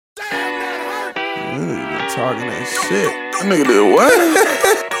Nigga talking that shit. That nigga did what?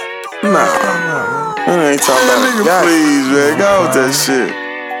 Nah. I ain't talking about nigga, that. please, man. Go with that shit.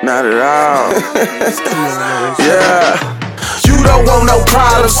 Not at all. Yeah. You don't want no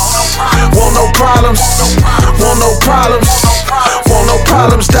problems. Want no problems. Want no problems. Want no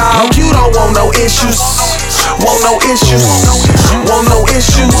problems, dog. You don't want no issues. Want no issues. Want no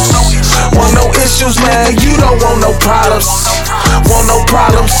issues. Want no issues, man. You don't want no problems. Want no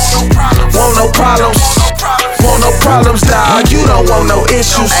problems. Want no problems. Want no problems, dog. You don't want no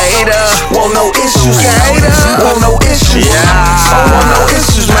issues. Want no issues. Want no issues. Want no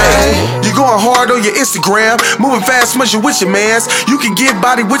issues, man. You going hard on your Instagram, moving fast, much you with your mans. You can get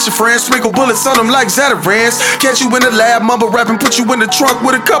body with your friends, sprinkle bullets on them like Zatarans. Catch you in the lab, mumble rapping, put you in the trunk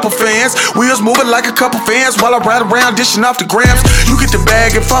with a couple fans. Wheels moving like a couple fans while I ride around dishing off the grams. You get the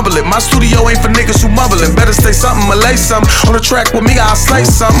bag and fumble it. My studio ain't for niggas who mumbling. Better say something, Malay something. On the track with me, I'll slay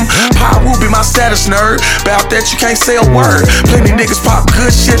something. Pyro be my status nerd. About that you can't say a word. Plenty niggas pop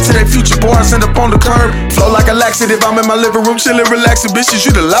good shit till their future boys end up on the curb. Flow like a laxative, I'm in my living room chillin', relaxing. Bitches,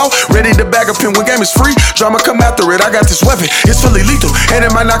 you the law. Ready to bag a pin when game is free. Drama come after it, I got this weapon. It's fully lethal, and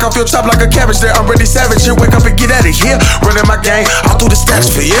it might knock off your top like a cabbage there. I'm ready savage here, wake up and get at it here. Running my game, all through the stacks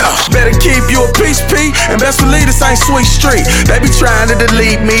for ya. Better keep you a peace, P. And best believe this ain't sweet street. They be trying to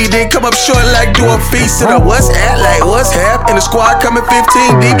delete me, then come up short like do a feast. And what's at, like what's hap? And the squad coming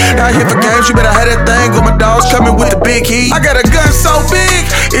 15 deep. Now here for games, you better have that thing. Got my dogs coming with the big heat. I got a gun so big,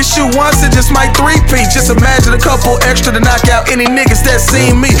 it shoot once, it just might 3-peat. Just imagine a couple extra to knock out any niggas that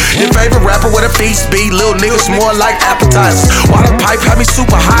seen me. Your favorite rapper with a feast be, little niggas more like appetizers. While the pipe had me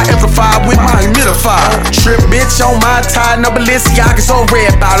super high, amplified with my humidifier. Trip bitch on my tie, no Balenciagas on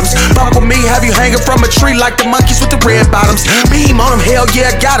red bottoms. Fuck with me, have you hanging from a tree like the monkeys with the red bottoms. Beam on them, hell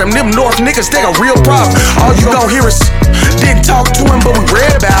yeah, got them. Them North niggas, they a real problem. All you gon' hear is didn't talk to him, but we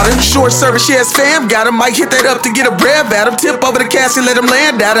read about him. Short service, yes, fam got him. Might hit that up to get a bread at him. Tip over the casket, let him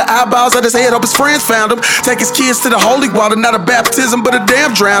land at it. Eyeballs at his head, hope his friends found him. Take his kids to the holy water, not a baptism, but a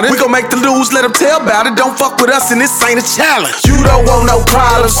damn drowning. We gon' make the news, let him tell about it. Don't fuck with us, and this ain't a challenge. You don't want no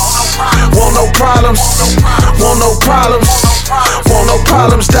problems. Want no problems. Want no problems. Want no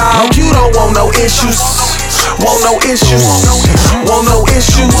problems, dog. You don't want no issues. Want no issues. Want no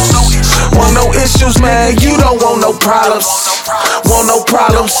issues. Want no issues, man. You don't want no problems. Want no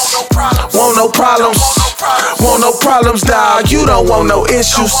problems. Want no problems. Want no problems, dog. You don't want no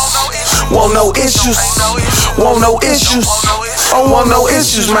issues. Want no issues. Want no issues. Oh, want no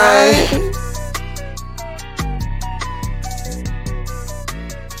issues, man.